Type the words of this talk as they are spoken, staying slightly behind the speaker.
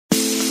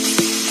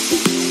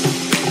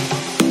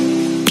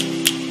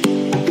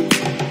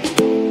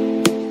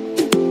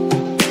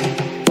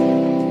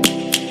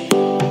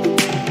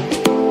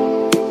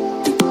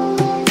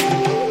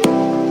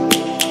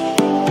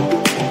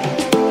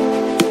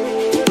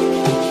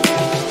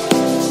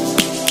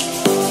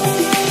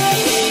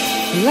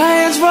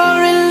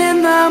roaring in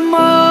the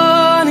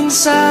morning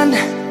sun,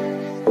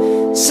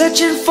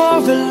 searching for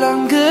a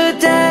longer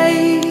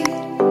day.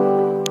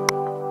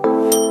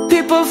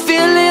 People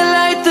feeling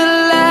like the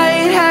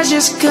light has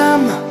just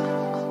come.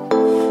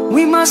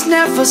 We must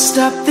never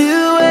stop the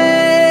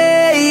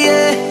way,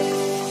 yeah.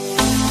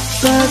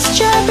 Birds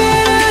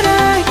jumping and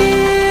I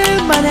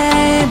hear my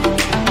name,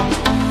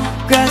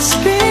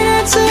 grasping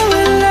into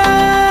a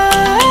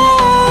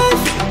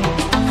life.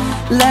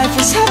 Life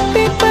is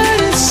happy but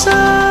it's so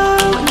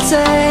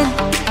insane.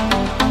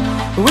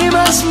 We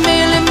must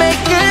merely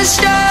make a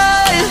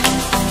start.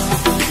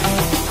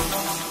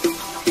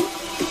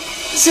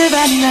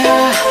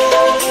 Savannah,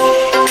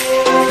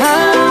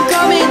 I'm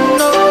coming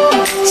home.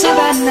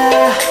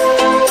 Savannah,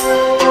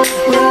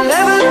 we'll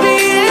never be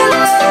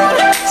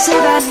alone.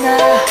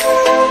 Savannah,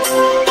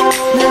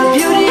 the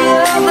beauty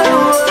of the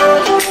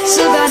world.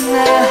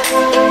 Savannah,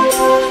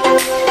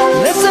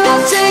 let's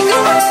all take a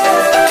walk.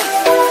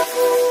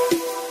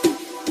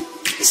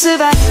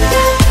 Savannah,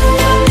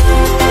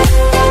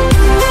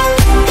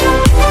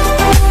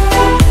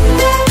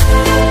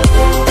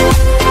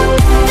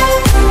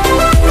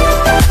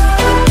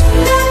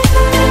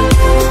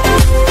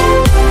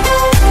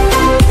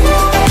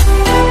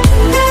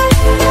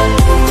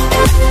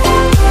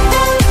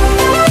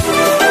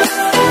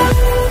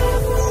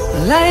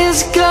 light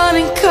is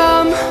gonna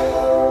come.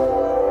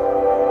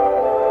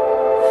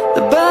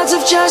 The birds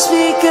have just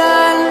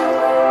begun.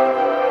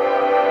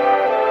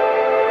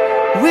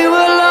 We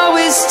will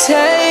always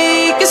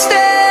take a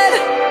stand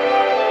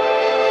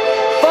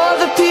for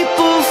the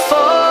people,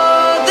 for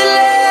the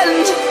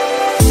land.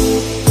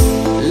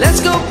 Let's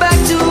go back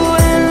to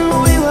when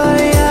we were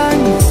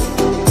young.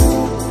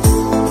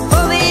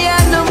 For the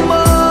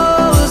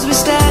animals we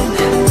stand.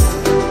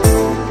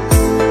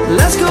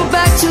 Let's go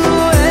back to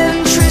when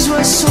trees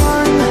were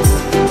swung,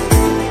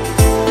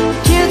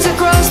 kids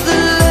across the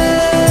land.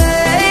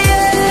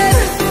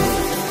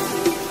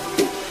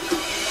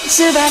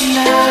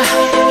 Savannah,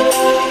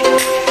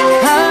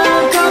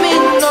 I'm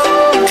coming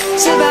home.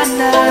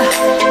 Savannah,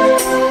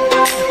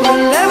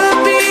 we'll never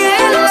be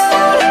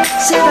alone.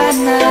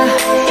 Savannah,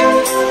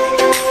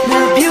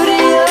 the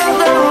beauty of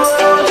the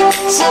world.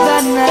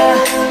 Savannah,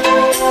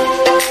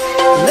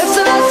 let's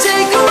all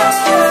take a walk.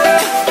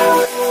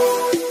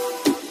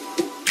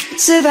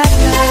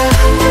 Savannah,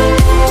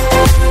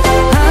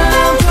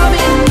 I'm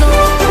coming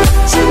home.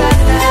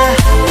 Savannah,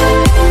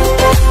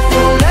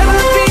 we'll never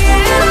be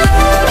alone.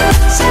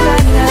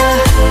 Savannah,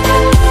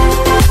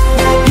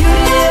 the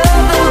beauty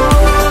of the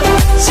world.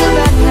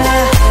 Savannah,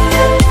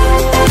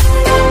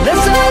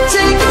 let's all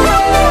take a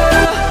walk.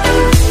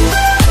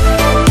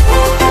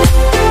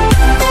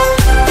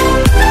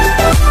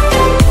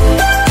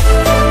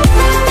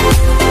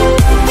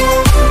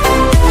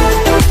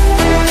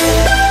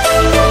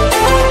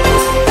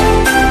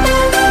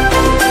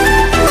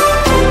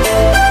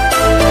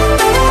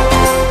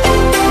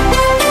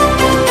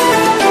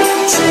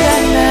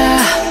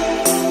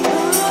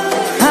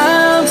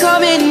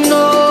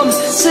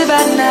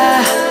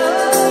 Savannah,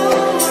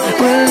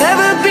 we'll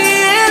never be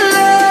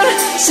alone.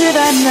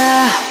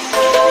 Savannah,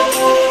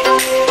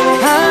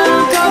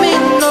 I'm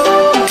coming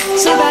home.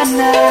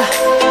 Savannah,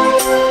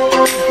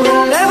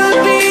 we'll never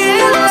be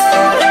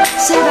alone.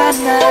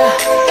 Savannah,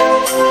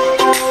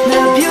 the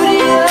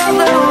beauty of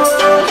the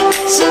world.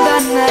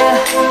 Savannah,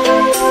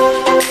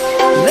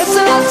 let's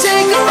all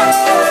take a walk.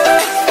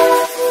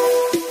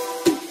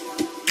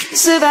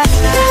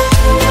 Savannah,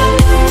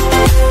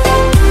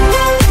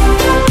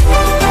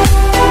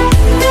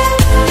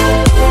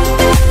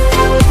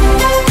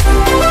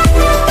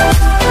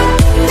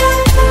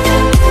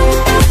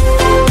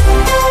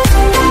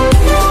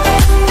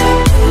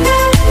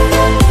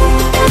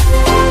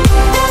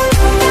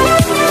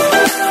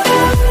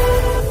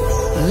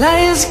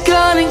 light is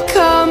gonna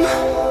come.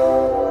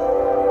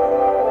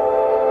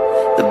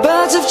 The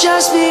birds have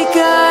just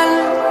begun.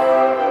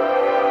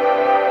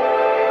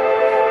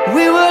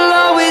 We will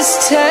always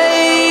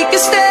take a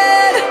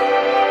stand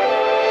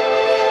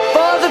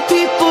for the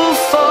people,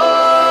 for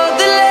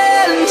the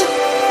land.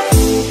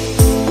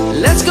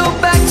 Let's go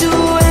back to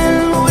when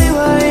we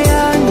were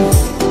young.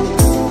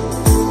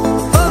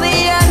 For the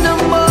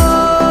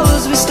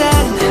animals we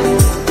stand.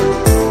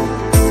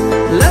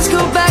 Let's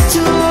go back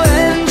to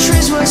when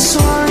trees were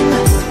swung,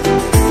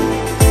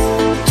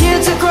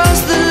 kids across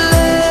the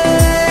land.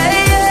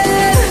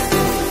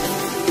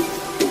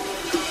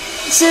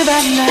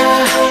 Savannah,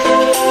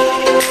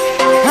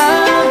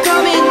 I'm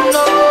coming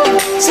home.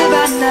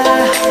 Savannah,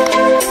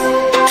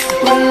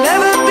 we'll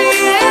never be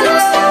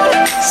alone.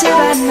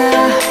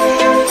 Savannah,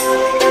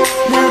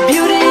 the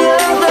beauty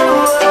of the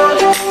world.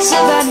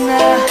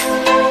 Savannah,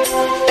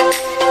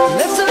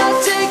 let's all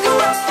take a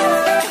walk.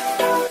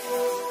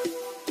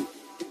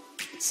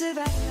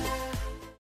 Savannah.